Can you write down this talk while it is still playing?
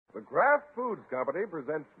The Kraft Foods Company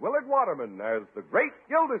presents Willard Waterman as the Great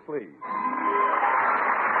Gildersleeve.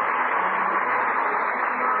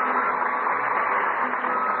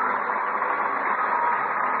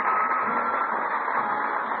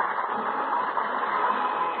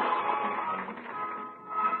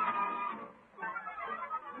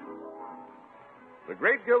 The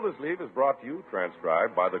Great Gildersleeve is brought to you,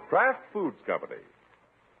 transcribed by the Kraft Foods Company.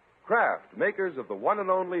 Kraft, makers of the one and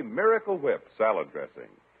only Miracle Whip salad dressing.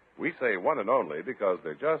 We say one and only because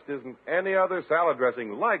there just isn't any other salad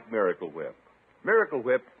dressing like Miracle Whip. Miracle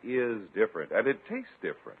Whip is different, and it tastes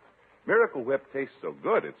different. Miracle Whip tastes so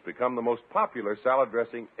good, it's become the most popular salad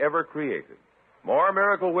dressing ever created. More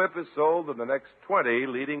Miracle Whip is sold than the next 20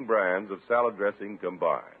 leading brands of salad dressing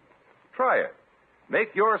combined. Try it.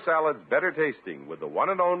 Make your salads better tasting with the one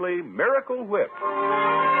and only Miracle Whip.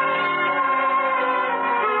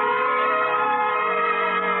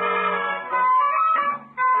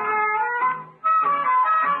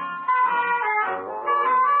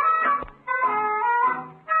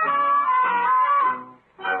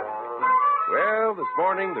 Well, this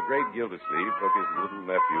morning, the great Gildersleeve took his little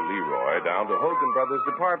nephew Leroy down to Hogan Brothers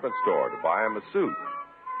department store to buy him a suit.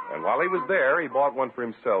 And while he was there, he bought one for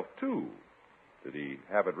himself, too. Did he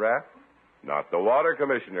have it wrapped? Not the water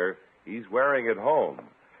commissioner. He's wearing it home.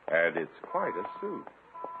 And it's quite a suit.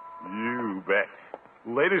 You bet.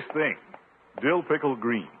 Latest thing. Dill pickle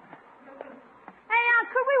green. Hey,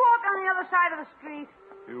 could we walk on the other side of the street?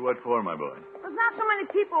 What for, my boy? There's not so many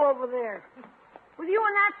people over there. With you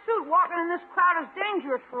in that suit, walking in this crowd is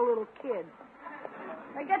dangerous for a little kid.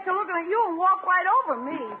 They get to looking at you and walk right over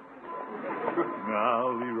me. Now,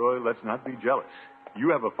 Leroy, let's not be jealous. You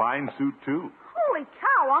have a fine suit, too. Holy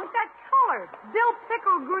cow, Unc, that color. Dill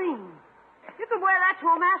pickle green. You could wear that to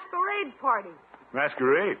a masquerade party.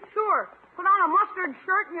 Masquerade? Sure. Put on a mustard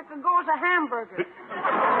shirt and you could go as a hamburger.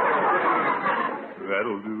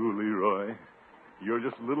 That'll do, Leroy. You're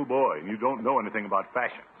just a little boy, and you don't know anything about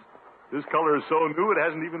fashions. This color is so new, it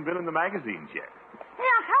hasn't even been in the magazines yet. Hey,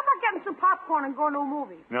 Unc, how about getting some popcorn and going to a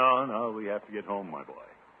movie? No, we have to get home, my boy.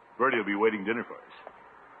 Bertie will be waiting dinner for us.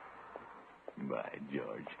 By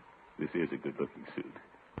George, this is a good-looking suit.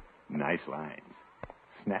 Nice lines.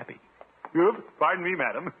 Snappy. Oops, pardon me,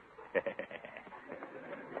 madam. Why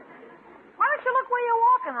don't you look where you're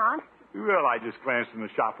walking, Unc? Well, I just glanced in the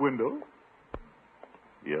shop window.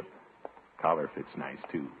 Yep. Collar fits nice,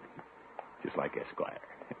 too. Just like Esquire.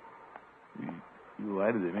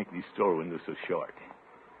 Why do they make these store windows so short?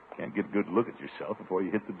 Can't get a good look at yourself before you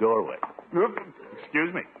hit the doorway. Oops,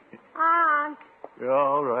 excuse me. Unc.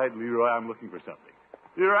 All right, Leroy, I'm looking for something.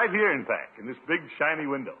 You're right here, in fact, in this big, shiny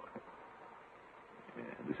window.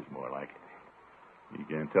 Yeah, this is more like it. You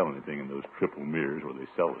can't tell anything in those triple mirrors where they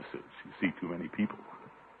sell the suits. You see too many people.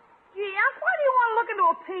 Gee, Unc, why do you want to look into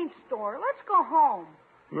a paint store? Let's go home.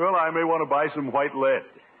 Well, I may want to buy some white lead.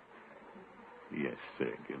 Yes, sir,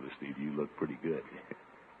 Gildersleeve, you look pretty good.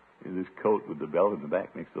 This coat with the belt in the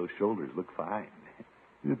back makes those shoulders look fine.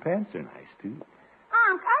 The pants are nice, too.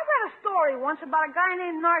 Unc, I read a story once about a guy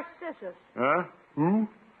named Narcissus. Huh? Who?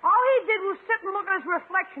 All he did was sit and look at his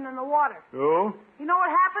reflection in the water. Oh? You know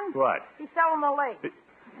what happened? What? He fell in the lake.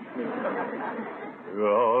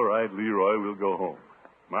 All right, Leroy, we'll go home.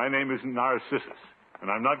 My name isn't Narcissus, and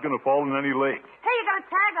I'm not going to fall in any lake. Hey, you got a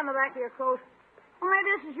tag on the back of your coat. Well, maybe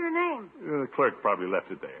this is your name. The clerk probably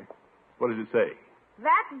left it there. What does it say?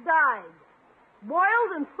 That died.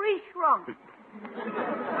 Boiled and pre-shrunk.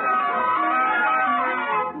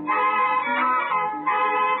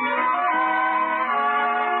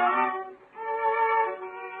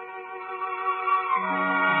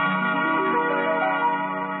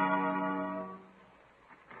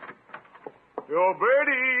 Yo,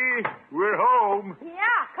 Bertie, we're home.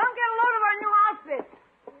 Yeah, come get a load of our new outfits.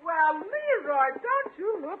 Well, Leroy, don't you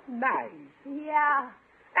look nice? Yeah.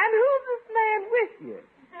 And who's this man with you?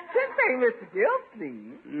 This ain't Mr.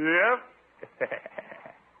 Gildersleeve. Yep.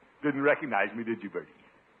 Didn't recognize me, did you, Bertie?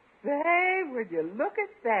 Say, would you look at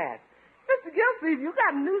that? Mr. Gildersleeve, you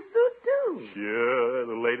got a new suit, too. Sure,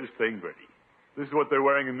 the latest thing, Bertie. This is what they're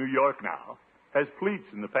wearing in New York now. Has pleats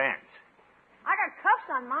in the pants. I got cuffs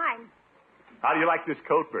on mine. How do you like this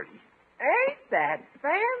coat, Bertie? Ain't that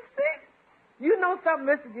fancy? You know something,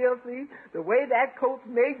 Mr. Gildersleeve? The way that coat's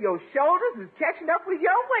made, your shoulders is catching up with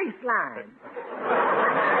your waistline.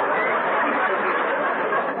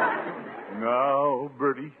 No,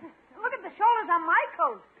 Bertie. Look at the shoulders on my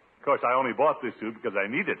coat. Of course, I only bought this suit because I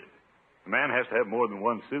needed it. A man has to have more than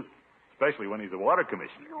one suit, especially when he's a water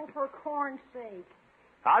commissioner. Oh, for corn's sake.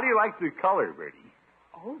 How do you like the color, Bertie?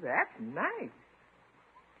 Oh, that's nice.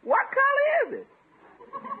 What color is it?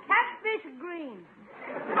 Catfish green.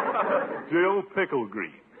 Dill pickle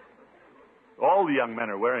green. All the young men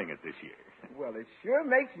are wearing it this year. Well, it sure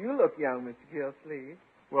makes you look young, Mr. Gildersleeve.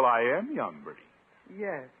 Well, I am young, Bertie.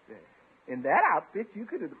 Yes, sir. In that outfit, you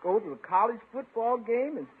could go to a college football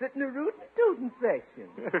game and sit in the rootin' tootin' section.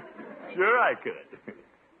 Sure I could.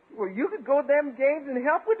 Well, you could go to them games and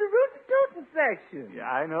help with the rootin' tootin' section.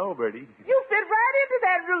 Yeah, I know, Bertie. You fit right into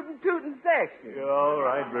that rootin' tootin' section. All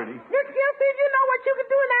right, Bertie. Mr. Gildersleeve, you know what you could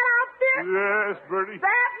do in that outfit? Yes, Bertie.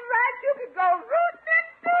 That's right. You could go rootin'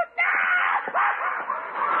 tootin'.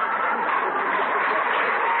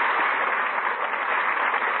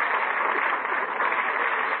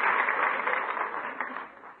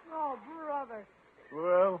 Oh, brother.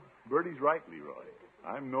 Well, Bertie's right, Leroy.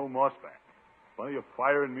 I'm no mossback. Plenty of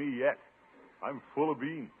fire in me yet. I'm full of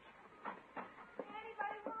beans.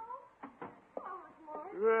 Anybody home? Oh, Miss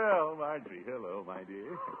Morris. Well, Marjorie, hello, my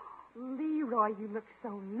dear. Leroy, you look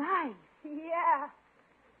so nice. Yeah.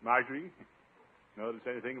 Marjorie, notice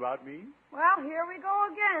anything about me? Well, here we go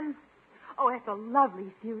again. Oh, that's a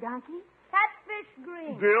lovely suit, Unky. Catfish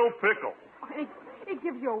green. Dill pickle. It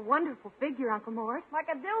gives you a wonderful figure, Uncle Morris. Like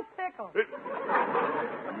a dill pickle.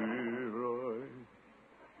 Leroy.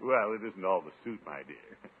 Well, it isn't all the suit, my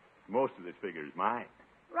dear. Most of this figure is mine.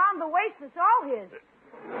 Round the waist, it's all his.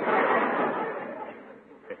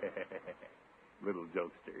 Little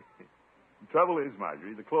jokester. The trouble is,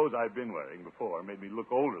 Marjorie, the clothes I've been wearing before made me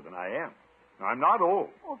look older than I am. Now, I'm not old.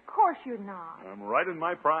 Well, of course you're not. I'm right in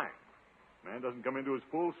my prime. Man doesn't come into his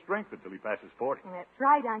full strength until he passes 40. That's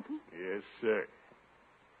right, Unky. Yes, sir.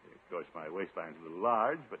 Of course, my waistline's a little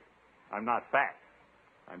large, but I'm not fat.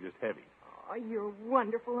 I'm just heavy. Oh, you're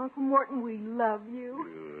wonderful, Uncle Morton. We love you.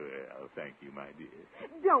 Well, thank you, my dear.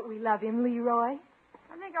 Don't we love him, Leroy?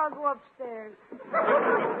 I think I'll go upstairs.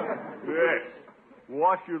 Yes.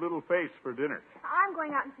 Wash your little face for dinner. I'm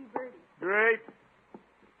going out and see Bertie. Great.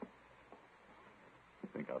 I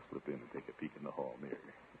think I'll slip in and take a peek in the hall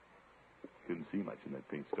mirror. Couldn't see much in that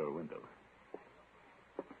paint store window.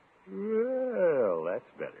 Well,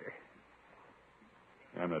 that's better.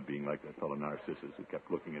 I'm not being like that fellow Narcissus who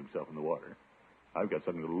kept looking at himself in the water. I've got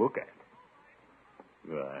something to look at.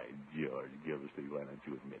 Why, George Gildersleeve, why don't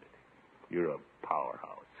you admit it? You're a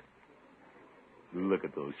powerhouse. Look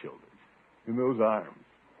at those shoulders. And those arms.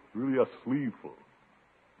 Really a sleeveful.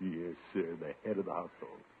 Yes, sir, the head of the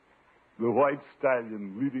household. The white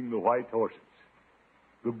stallion leading the white horses.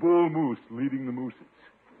 The bull moose leading the mooses.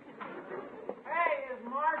 Hey, is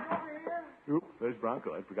Marge over here? Oop, there's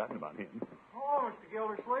Bronco. I'd forgotten about him. Oh, Mr.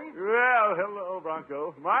 Gildersleeve. Well, hello,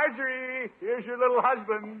 Bronco. Marjorie, here's your little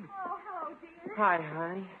husband. Oh, hello, dear. Hi,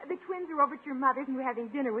 honey. The twins are over at your mother's, and we're having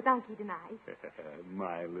dinner with Unky tonight.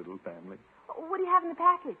 My little family. What do you have in the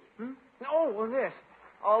package? Oh, well, this.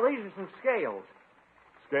 Oh, these are some scales.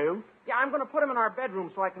 Scales? Yeah, I'm going to put them in our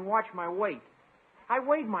bedroom so I can watch my weight. I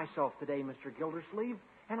weighed myself today, Mr. Gildersleeve,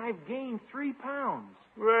 and I've gained 3 pounds.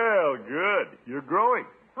 Well, good. You're growing.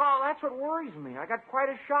 Oh, that's what worries me. I got quite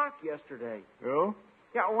a shock yesterday. Oh?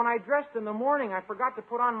 Yeah, when I dressed in the morning, I forgot to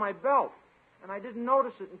put on my belt, and I didn't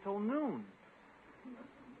notice it until noon.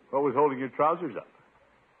 What was holding your trousers up?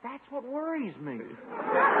 That's what worries me.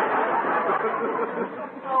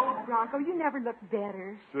 Oh, Bronco, you never look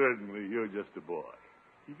better. Certainly, you're just a boy.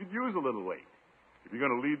 You could use a little weight. If you're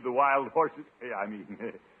going to lead the wild horses,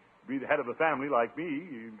 be the head of a family like me,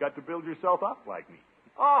 you've got to build yourself up like me.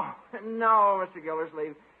 Oh, no, Mr.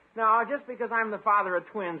 Gildersleeve. No, just because I'm the father of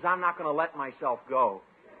twins, I'm not going to let myself go.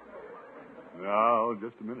 No,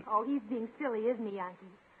 just a minute. Oh, he's being silly, isn't he, Unky?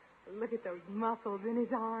 Look at those muscles in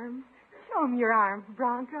his arms. Show him your arms,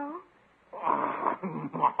 Bronco. Oh,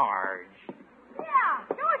 Marge. Yeah,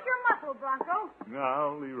 show us your muscle, Bronco.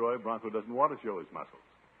 No, Leroy, Bronco doesn't want to show his muscles.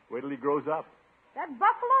 Wait till he grows up. That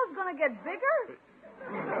buffalo's going to get bigger.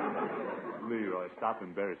 Leroy, stop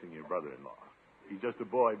embarrassing your brother-in-law. He's just a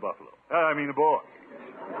boy buffalo. A boy.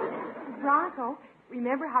 Bronco,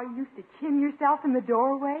 remember how you used to chin yourself in the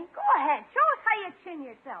doorway? Go ahead, show us how you chin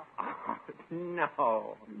yourself.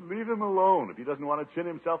 No. Leave him alone. If he doesn't want to chin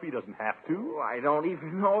himself, he doesn't have to. I don't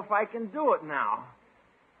even know if I can do it now.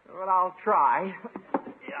 But I'll try.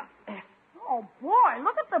 Yeah. Oh, boy,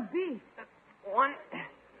 look at the beast. 1,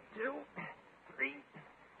 2, 3,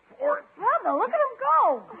 4. Brother, look at him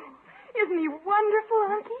go. Isn't he wonderful,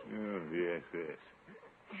 Unky? Oh, yes.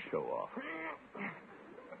 Show off.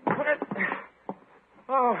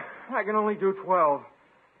 Oh, I can only do 12.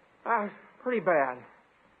 Pretty bad.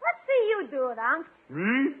 Let's see you do it, Unc.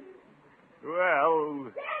 Me?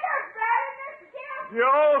 Well... Dinner's ready, Mr. Gill.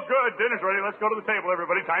 Oh, good. Dinner's ready. Let's go to the table,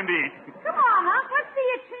 everybody. Time to eat. Come on, Unc. Let's see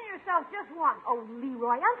you chin yourself just once. Oh,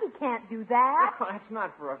 Leroy, Unky can't do that. That's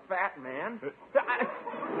not for a fat man.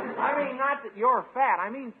 I mean, not that you're fat. I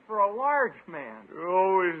mean for a large man.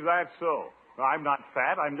 Oh, is that so? I'm not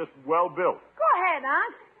fat. I'm just well built. Go ahead,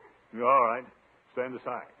 Unc. All right. Stand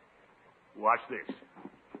aside. Watch this.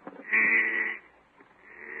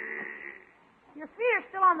 Your feet are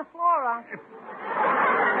still on the floor, Unc.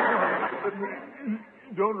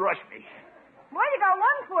 Don't rush me. Well, you got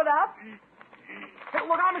one foot up. Hey,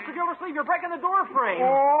 look out, Mr. Gildersleeve. You're breaking the door frame.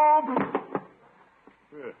 Oh!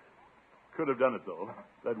 Could have done it, though.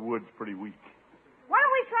 That wood's pretty weak. Why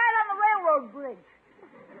don't we try it on the railroad bridge?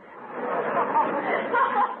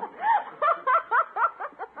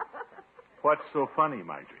 What's so funny,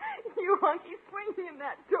 Marjorie? You hunky swinging in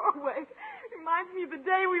that doorway. Reminds me of the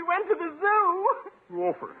day we went to the zoo.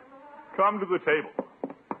 Wolfer, come to the table.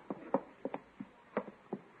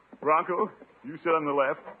 Bronco, you sit on the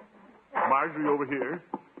left. Marjorie over here.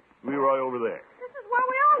 Leroy over there. This is where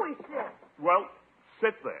we always sit. Well,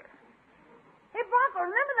 sit there. Hey, Bronco,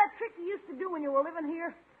 remember that trick you used to do when you were living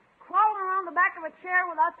here? Crawling around the back of a chair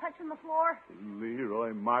without touching the floor?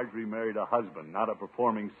 Leroy, Marjorie married a husband, not a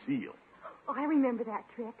performing seal. Oh, I remember that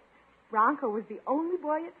trick. Bronco was the only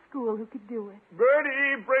boy at school who could do it.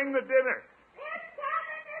 Bertie, bring the dinner. It's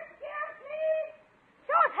coming, Miss Gildy.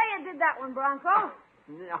 Show us how you did that one, Bronco.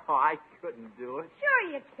 No, I couldn't do it. Sure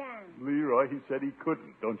you can. Leroy, he said he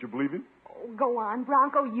couldn't. Don't you believe him? Oh, go on,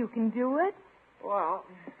 Bronco. You can do it. Well,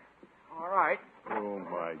 all right. Oh,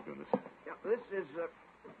 my goodness. Now, this is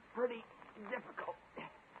pretty difficult.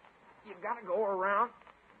 You've got to go around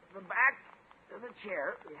the back of the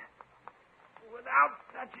chair without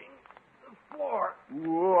touching the floor.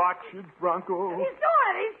 Watch it, Bronco. He's doing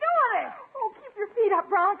it. He's doing it. Oh, keep your feet up,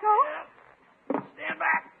 Bronco. Stand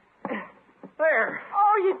back. There.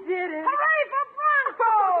 Oh, you did it. Hooray for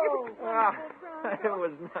Bronco! It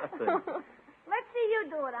was nothing. Let's see you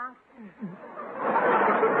do it, Unc.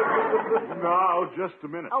 Now, just a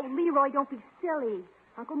minute. Oh, Leroy, don't be silly.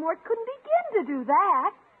 Uncle Mort couldn't begin to do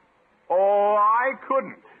that. Oh, I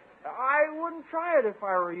couldn't. I wouldn't try it if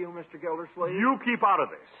I were you, Mr. Gildersleeve. You keep out of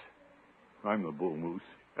this. I'm the bull moose.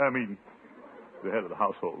 I mean, the head of the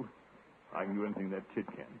household. I can do anything that kid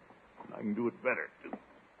can. And I can do it better, too.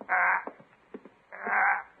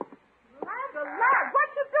 What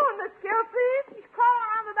you doing, Miss Gildersleeve? He's crawling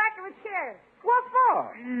around the back of a chair. What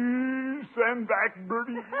for? Send back,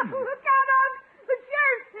 Bertie. Look out, Unc. The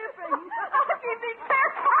chair's tipping. Uncle, be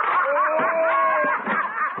careful.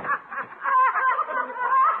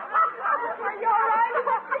 Are you all right?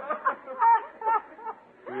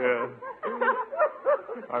 Yeah.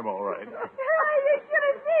 I'm all right. You should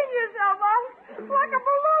have seen yourself, Unc. Like a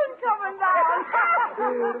balloon coming down.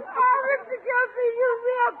 Oh, Mr. Gildersleeve, you're a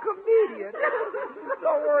real comedian.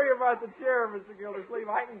 Don't worry about the chair, Mr. Gildersleeve.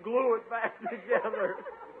 I can glue it back together.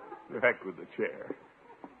 The heck with the chair.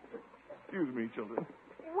 Excuse me, children.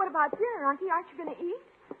 What about dinner, Unky? Aren't you going to eat?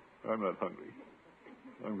 I'm not hungry.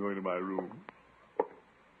 I'm going to my room.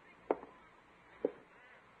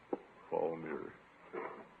 Fall mirror.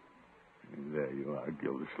 And there you are,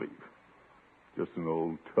 Gildersleeve. Just an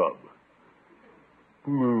old tub.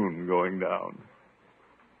 Moon going down.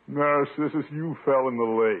 Narcissus, you fell in the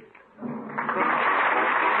lake.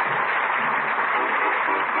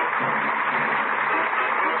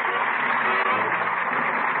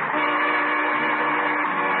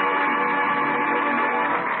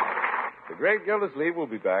 The great Gildersleeve will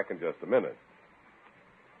be back in just a minute.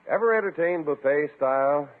 Ever entertained buffet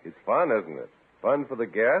style? It's fun, isn't it? Fun for the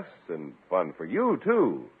guests and fun for you,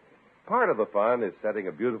 too. Part of the fun is setting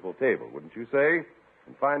a beautiful table, wouldn't you say?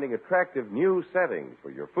 And finding attractive new settings for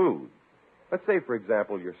your food. Let's say, for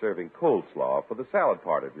example, you're serving coleslaw for the salad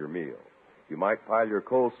part of your meal. You might pile your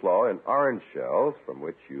coleslaw in orange shells from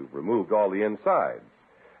which you've removed all the insides.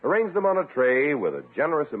 Arrange them on a tray with a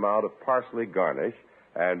generous amount of parsley garnish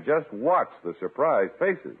and just watch the surprised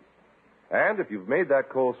faces. And if you've made that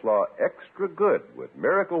coleslaw extra good with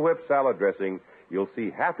Miracle Whip salad dressing, you'll see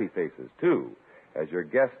happy faces, too, as your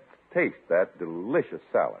guests taste that delicious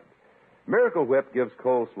salad. Miracle Whip gives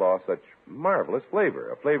coleslaw such marvelous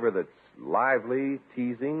flavor, a flavor that's lively,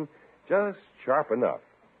 teasing, just sharp enough.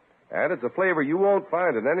 And it's a flavor you won't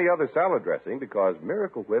find in any other salad dressing because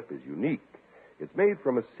Miracle Whip is unique. It's made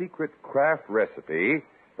from a secret Kraft recipe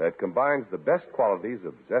that combines the best qualities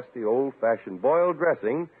of zesty old-fashioned boiled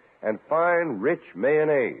dressing and fine, rich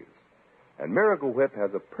mayonnaise. And Miracle Whip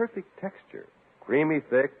has a perfect texture, creamy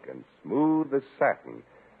thick and smooth as satin,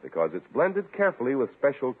 because it's blended carefully with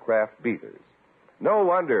special Kraft beaters. No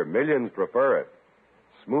wonder millions prefer it.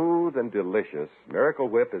 Smooth and delicious, Miracle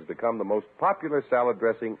Whip has become the most popular salad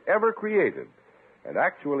dressing ever created and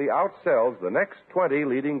actually outsells the next 20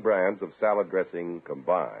 leading brands of salad dressing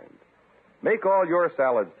combined. Make all your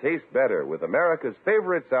salads taste better with America's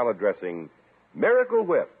favorite salad dressing, Miracle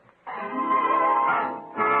Whip.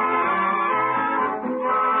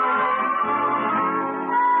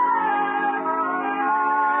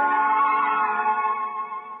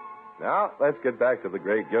 Now, let's get back to the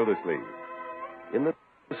great Gildersleeve. In the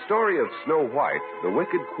story of Snow White, the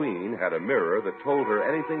wicked queen had a mirror that told her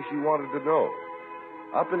anything she wanted to know.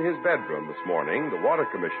 Up in his bedroom this morning, the water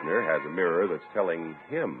commissioner has a mirror that's telling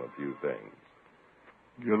him a few things.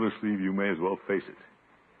 Gildersleeve, you may as well face it.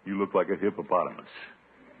 You look like a hippopotamus.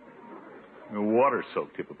 A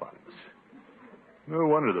water-soaked hippopotamus. No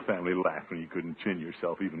wonder the family laughed when you couldn't chin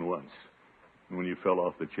yourself even once. And when you fell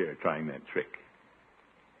off the chair trying that trick.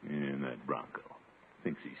 And that Bronco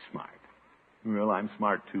thinks he's smart. Well, I'm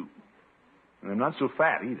smart, too. And I'm not so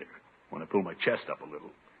fat, either, when I pull my chest up a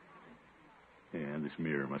little. And this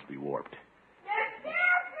mirror must be warped.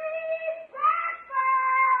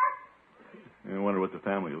 I wonder what the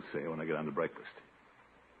family will say when I get on to breakfast.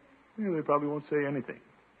 Yeah, they probably won't say anything.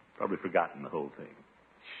 Probably forgotten the whole thing.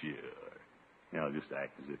 Sure. Now I'll just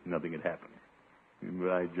act as if nothing had happened.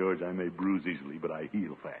 By George, I may bruise easily, but I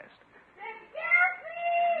heal fast.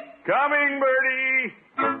 Coming, Bertie!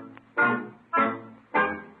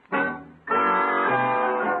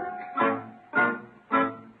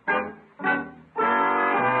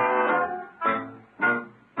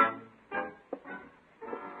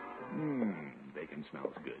 Bacon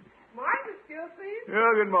smells good. Morning, Miss Gildersleeve.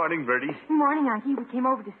 Oh, good morning, Bertie. Good morning, Unky. We came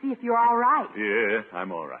over to see if you're all right. Yeah,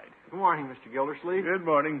 I'm all right. Good morning, Mr. Gildersleeve. Good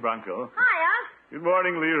morning, Bronco. Hi, Unc. Good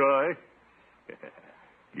morning, Leroy.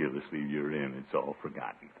 Gildersleeve, you're in. It's all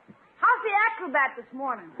forgotten. How's the acrobat this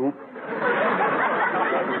morning?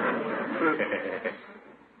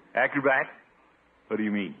 Acrobat? What do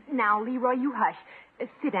you mean? Now, Leroy, you hush.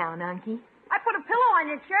 Sit down, Unky. I put a pillow on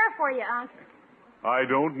your chair for you, Unc. I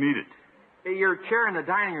don't need it. Hey, your chair in the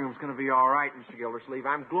dining room's going to be all right, Mr. Gildersleeve.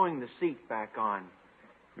 I'm gluing the seat back on.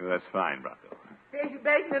 Well, that's fine, Bronco. Here's your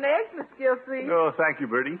bacon and eggs, Miss Gildersleeve. Oh, thank you,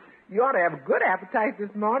 Bertie. You ought to have a good appetite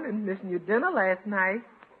this morning, missing your dinner last night.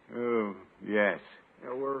 Oh, yes.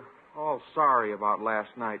 Yeah, we're all sorry about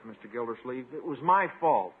last night, Mr. Gildersleeve. It was my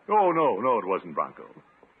fault. Oh, no, it wasn't, Bronco.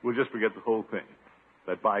 We'll just forget the whole thing.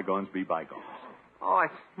 Let bygones be bygones. Oh,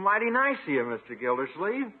 it's mighty nice of you, Mr.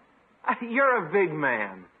 Gildersleeve. You're a big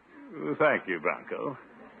man. Well, thank you, Bronco.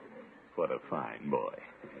 What a fine boy.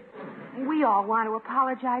 We all want to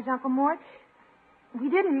apologize, Uncle Mort. We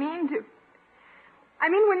didn't mean to. I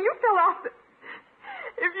mean, when you fell off the...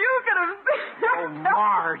 If you could have... Oh,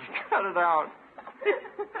 Marge, cut it out.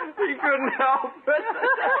 He couldn't help it.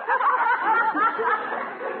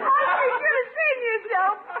 Oh, you should have seen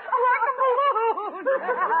yourself like a balloon.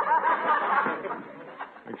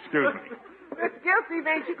 Excuse me. Miss Gildersleeve,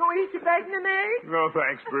 ain't you going to eat your bacon and eggs? No,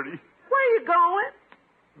 thanks, Bertie. Where are you going?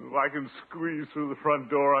 If I can squeeze through the front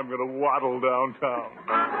door, I'm going to waddle downtown.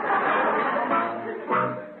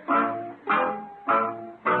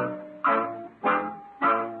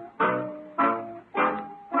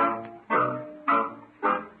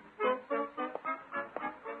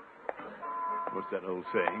 What's that old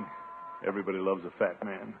saying? Everybody loves a fat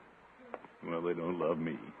man. Well, they don't love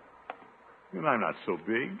me. And I'm not so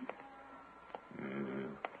big.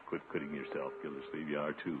 Quit kidding yourself, Gildersleeve. You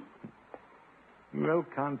are, too. Well,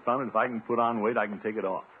 confound it. If I can put on weight, I can take it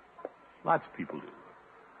off. Lots of people do.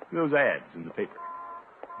 Those ads in the paper.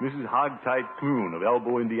 Mrs. Hogtight Clune of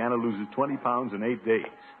Elbow, Indiana, loses 20 pounds in 8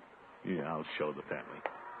 days. Yeah, I'll show the family.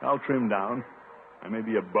 I'll trim down. I may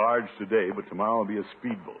be a barge today, but tomorrow I'll be a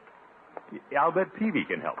speedboat. I'll bet Peavy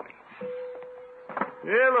can help me.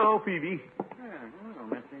 Hello, Peavy. Hello,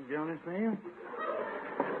 Mr. Gildersleeve.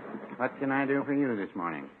 What can I do for you this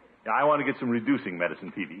morning? I want to get some reducing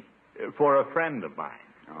medicine, Peavy, for a friend of mine.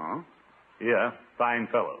 Oh? Yeah, fine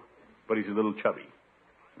fellow, but he's a little chubby.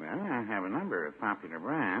 Well, I have a number of popular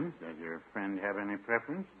brands. Does your friend have any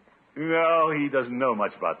preference? No, he doesn't know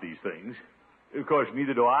much about these things. Of course,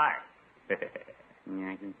 neither do I. Yeah,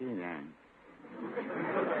 I can see that.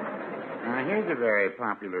 Now, here's a very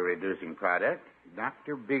popular reducing product.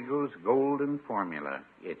 Dr. Beagle's Golden Formula.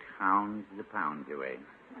 It hounds the pounds away.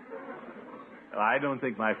 I don't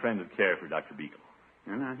think my friend would care for Dr. Beagle.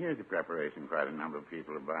 Now, here's a preparation quite a number of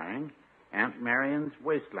people are buying. Aunt Marion's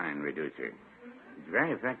Waistline Reducer. It's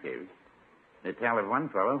very effective. They tell of one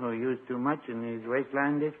fellow who used too much and his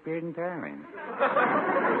waistline disappeared entirely.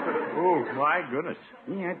 Oh, my goodness.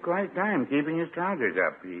 He had quite a time keeping his trousers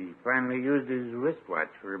up. He finally used his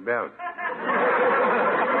wristwatch for a belt.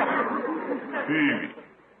 Peavy,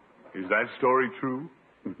 is that story true?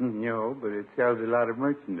 No, but it sells a lot of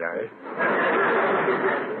merchandise.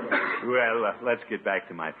 Well, let's get back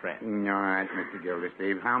to my friend. All right, Mr.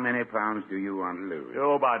 Gildersleeve. How many pounds do you want to lose?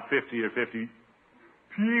 Oh, about 50 or 50.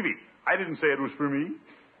 Peavy, I didn't say it was for me.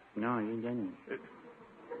 No, you didn't.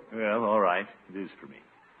 Well, all right. It is for me.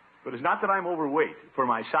 But it's not that I'm overweight. For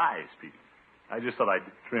my size, Peavy. I just thought I'd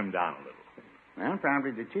trim down a little. Well,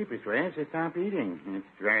 probably the cheapest way is to stop eating. It's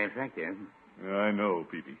very effective. I know,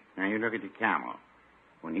 Peavy. Now, you look at the camel.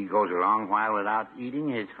 When he goes a long while without eating,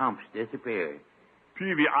 his humps disappear.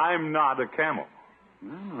 Peavy, I'm not a camel.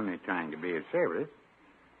 I'm only trying to be of service.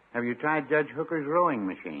 Have you tried Judge Hooker's rowing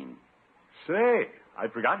machine? Say,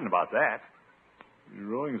 I'd forgotten about that.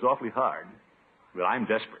 Rowing's awfully hard. But I'm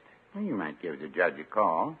desperate. Well, you might give the judge a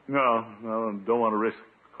call. No, don't want to risk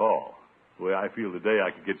a call. The way I feel today,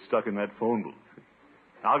 I could get stuck in that phone booth.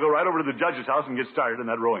 I'll go right over to the judge's house and get started in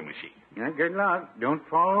that rowing machine. Yeah, good luck. Don't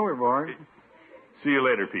fall overboard. See you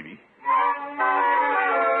later, Peavy.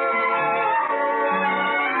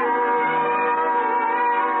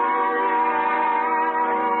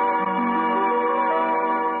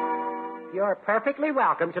 You're perfectly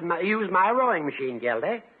welcome to use my rowing machine, Gildy.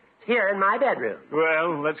 It's here in my bedroom.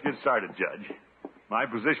 Well, let's get started, Judge. My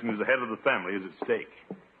position as the head of the family is at stake.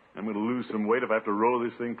 I'm going to lose some weight if I have to row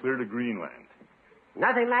this thing clear to Greenland.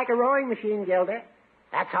 Nothing like a rowing machine, Gildy.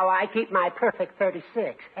 That's how I keep my perfect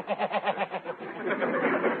 36. All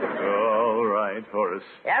right, Horace.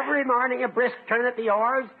 Every morning a brisk turn at the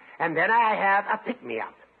oars, and then I have a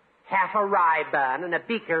pick-me-up. Half a rye bun and a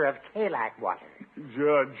beaker of Kalak water.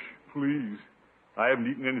 Judge, please. I haven't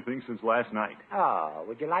eaten anything since last night. Oh,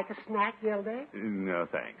 would you like a snack, Gildy? No,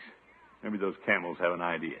 thanks. Maybe those camels have an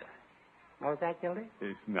idea. What was that, Gildy?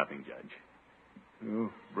 It's nothing, Judge.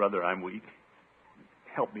 Oh, brother, I'm weak.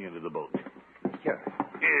 Help me into the boat. Sure.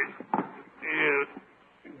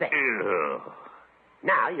 There. Ew.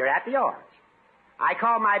 Now you're at the oars. I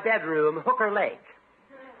call my bedroom Hooker Lake.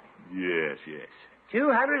 Yes, yes.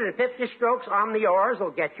 250 strokes on the oars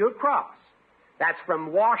will get you across. That's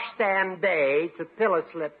from Washstand Bay to Pillow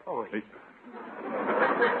Slip Point. Hey.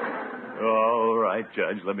 All right,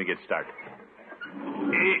 Judge. Let me get started.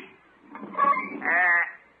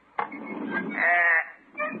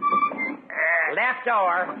 Left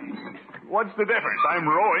oar. What's the difference? I'm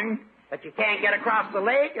rowing. But you can't get across the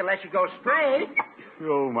lake unless you go straight.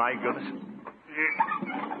 Oh, my goodness.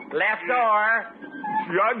 Left oar.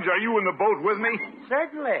 Judge, are you in the boat with me?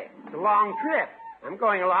 Certainly. It's a long trip. I'm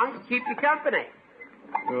going along to keep you company.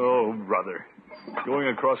 Oh, brother. Going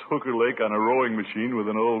across Hooker Lake on a rowing machine with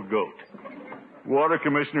an old goat. Water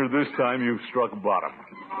Commissioner, this time you've struck bottom.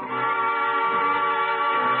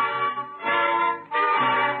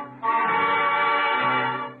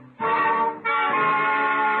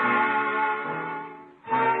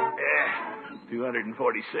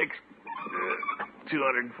 $246,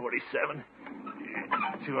 247,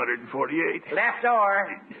 248. Left oar.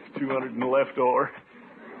 200 in the left oar.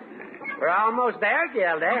 We're almost there,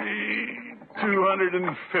 Gildy.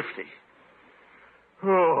 250.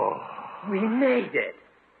 Oh. We made it.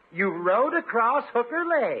 You rowed across Hooker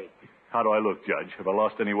Lake. How do I look, Judge? Have I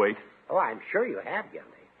lost any weight? Oh, I'm sure you have, Gildy.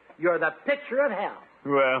 You're the picture of health.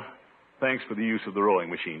 Well, thanks for the use of the rowing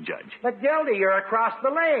machine, Judge. But, Gildy, you're across the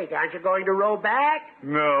lake. Aren't you going to row back?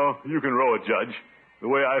 No, you can row it, Judge. The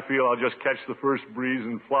way I feel, I'll just catch the first breeze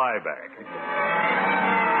and fly back.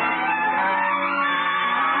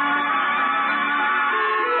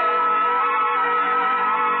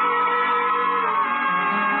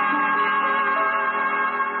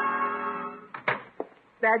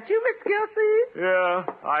 That you, Miss Gildersleeve? Yeah,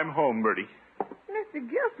 I'm home, Bertie. Mr.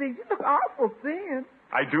 Gildersleeve, you look awful thin.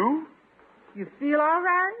 I do? You feel all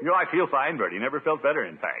right? No, I feel fine, Bertie. Never felt better,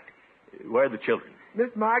 in fact. Where are the children?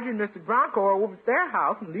 Miss Margie and Mr. Bronco are over at their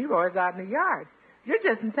house, and Leroy's out in the yard. You're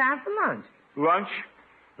just in time for lunch. Lunch?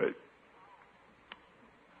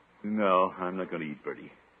 No, I'm not going to eat,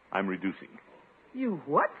 Bertie. I'm reducing. You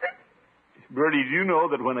what's it? Bertie, do you know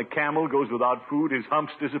that when a camel goes without food, his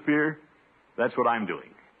humps disappear? That's what I'm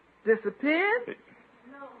doing. Disappeared?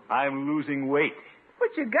 I'm losing weight.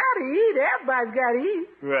 But you gotta eat. Everybody's gotta eat.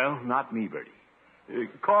 Well, not me, Bertie.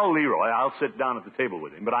 Call Leroy. I'll sit down at the table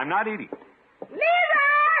with him, but I'm not eating.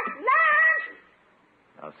 Leroy! Lunch!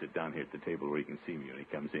 I'll sit down here at the table where he can see me when he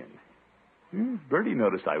comes in. Bertie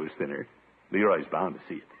noticed I was thinner. Leroy's bound to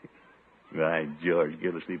see it. Right, George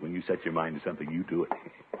Gildersleeve, when you set your mind to something, you do it.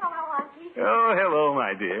 Hello, Unky. Oh, hello,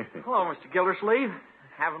 my dear. Hello, Mr. Gildersleeve.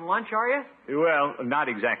 Having lunch, are you? Well, not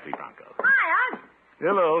exactly, Bronco. Hi, Unc.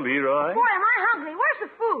 Hello, Leroy. Boy, am I hungry. Where's the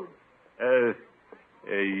food?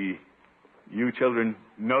 You children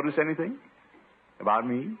notice anything about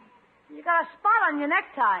me? You got a spot on your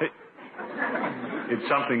necktie. It's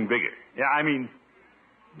something bigger. Yeah, I mean,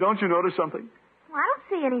 Don't you notice something? Well, I don't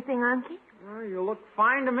see anything, Unky. Well, you look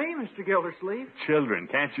fine to me, Mr. Gildersleeve. Children,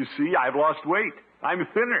 can't you see? I've lost weight. I'm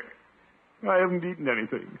thinner. I haven't eaten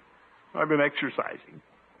anything. I've been exercising.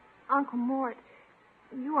 Uncle Mort,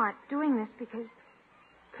 you aren't doing this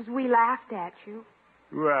because we laughed at you.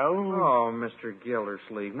 Well... Oh, Mr.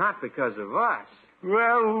 Gildersleeve, not because of us.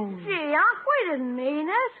 Well... Gee, Unc, we didn't mean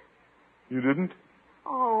it. You didn't?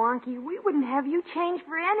 Oh, Unky, we wouldn't have you change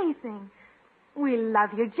for anything. We love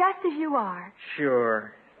you just as you are.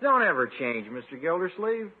 Sure. Don't ever change, Mr.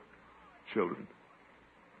 Gildersleeve. Children,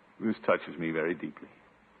 this touches me very deeply.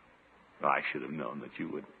 I should have known that you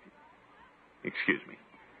would. Excuse me.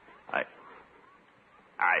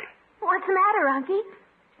 What's the matter, Unky?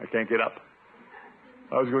 I can't get up.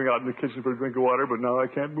 I was going out in the kitchen for a drink of water, but now I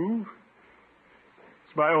can't move.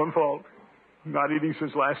 It's my own fault. Not eating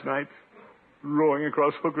since last night. Rowing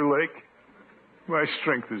across Hooker Lake. My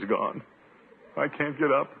strength is gone. I can't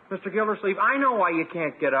get up. Mr. Gildersleeve, I know why you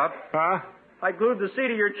can't get up. Huh? I glued the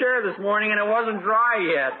seat of your chair this morning and it wasn't dry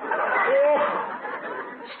yet. Oh!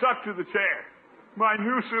 Stuck to the chair. My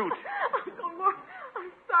new suit. Uncle Mort,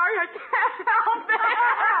 I'm sorry, I can't help it.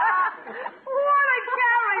 What a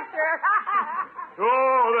character.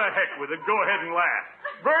 Oh, the heck with it. Go ahead and laugh.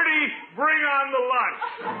 Bertie, bring on the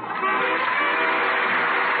lunch.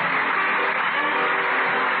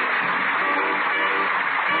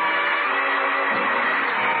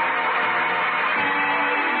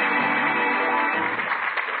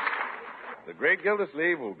 The great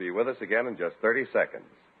Gildersleeve will be with us again in just 30 seconds.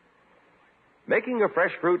 Making a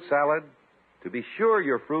fresh fruit salad? To be sure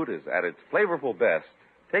your fruit is at its flavorful best,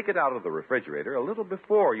 take it out of the refrigerator a little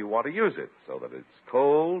before you want to use it so that it's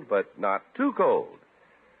cold but not too cold.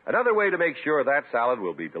 Another way to make sure that salad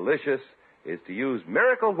will be delicious is to use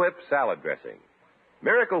Miracle Whip salad dressing.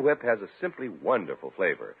 Miracle Whip has a simply wonderful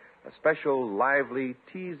flavor, a special, lively,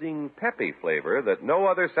 teasing, peppy flavor that no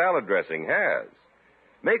other salad dressing has.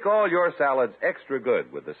 Make all your salads extra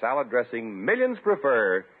good with the salad dressing millions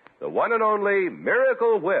prefer, the one and only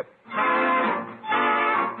Miracle Whip.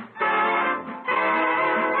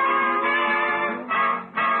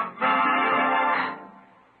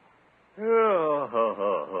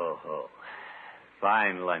 Oh.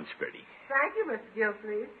 Fine lunch, Bertie. Thank you, Mr.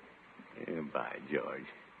 Gildersleeve. By George.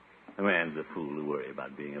 A man's a fool to worry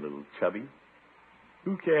about being a little chubby.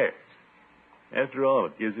 Who cares? After all,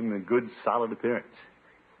 it gives him a good, solid appearance.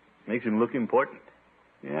 Makes him look important.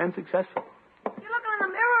 And successful. You looking in the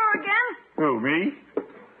mirror again? Who, me?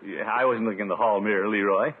 Yeah, I wasn't looking in the hall mirror,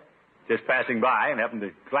 Leroy. Just passing by and happened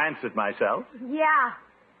to glance at myself. Yeah.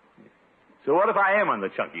 So what if I am on the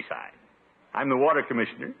chunky side? I'm the water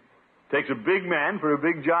commissioner. Takes a big man for a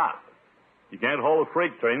big job. You can't haul a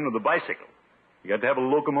freight train with a bicycle. You got to have a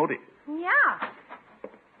locomotive. Yeah.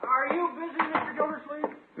 Are you busy, Mr.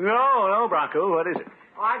 Gildersleeve? No, Bronco. What is it?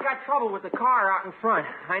 Oh, I got trouble with the car out in front.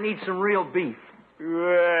 I need some real beef. Well,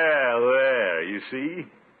 there, you see.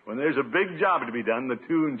 When there's a big job to be done, the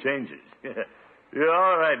tune changes. You're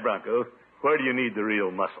all right, Bronco. Where do you need the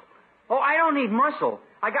real muscle? Oh, I don't need muscle.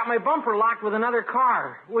 I got my bumper locked with another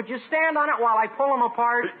car. Would you stand on it while I pull them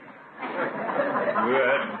apart?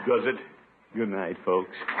 That does it. Good night,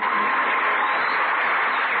 folks.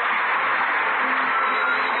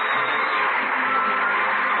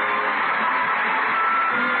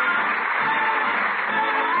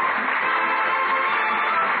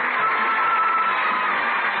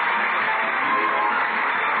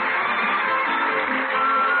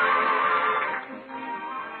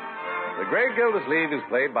 The Great Gildersleeve is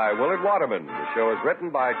played by Willard Waterman. The show is written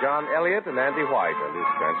by John Elliott and Andy White and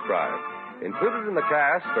is transcribed. Included in the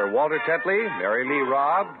cast are Walter Tetley, Mary Lee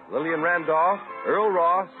Robb, Lillian Randolph, Earl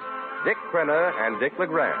Ross, Dick Crenna, and Dick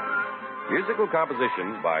LeGrand. Musical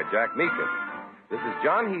compositions by Jack Meakin. This is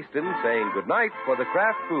John Heaston saying goodnight for the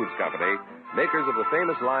Kraft Foods Company, makers of the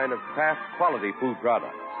famous line of Kraft quality food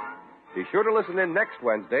products. Be sure to listen in next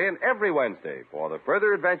Wednesday and every Wednesday for the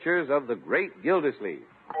further adventures of the Great Gildersleeve.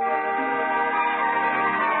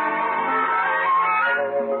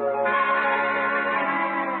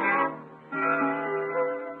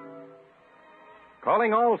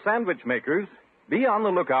 Calling all sandwich makers, be on the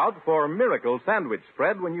lookout for Miracle Sandwich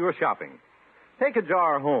Spread when you're shopping. Take a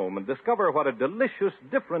jar home and discover what a delicious,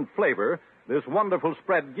 different flavor this wonderful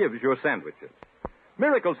spread gives your sandwiches.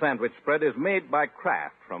 Miracle Sandwich Spread is made by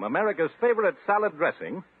Kraft from America's favorite salad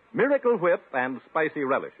dressing, Miracle Whip, and spicy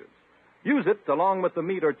relishes. Use it along with the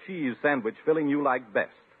meat or cheese sandwich filling you like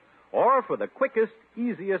best. Or for the quickest,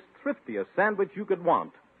 easiest, thriftiest sandwich you could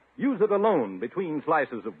want, use it alone between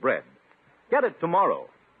slices of bread. Get it tomorrow.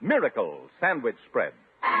 Miracle Sandwich Spread.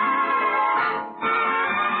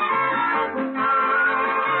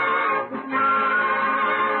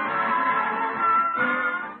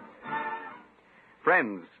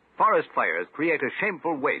 Friends, forest fires create a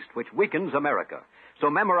shameful waste which weakens America. So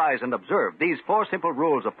memorize and observe these 4 simple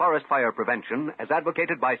rules of forest fire prevention as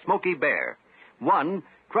advocated by Smokey Bear. 1,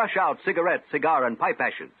 crush out cigarette, cigar, and pipe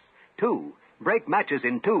ashes. 2, break matches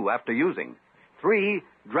in 2 after using. 3,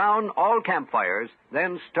 drown all campfires,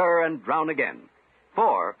 then stir and drown again.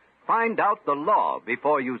 4, find out the law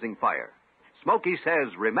before using fire. Smokey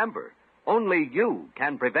says, remember, only you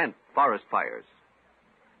can prevent forest fires.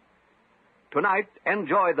 Tonight,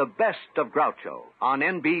 enjoy the best of Groucho on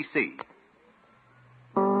NBC.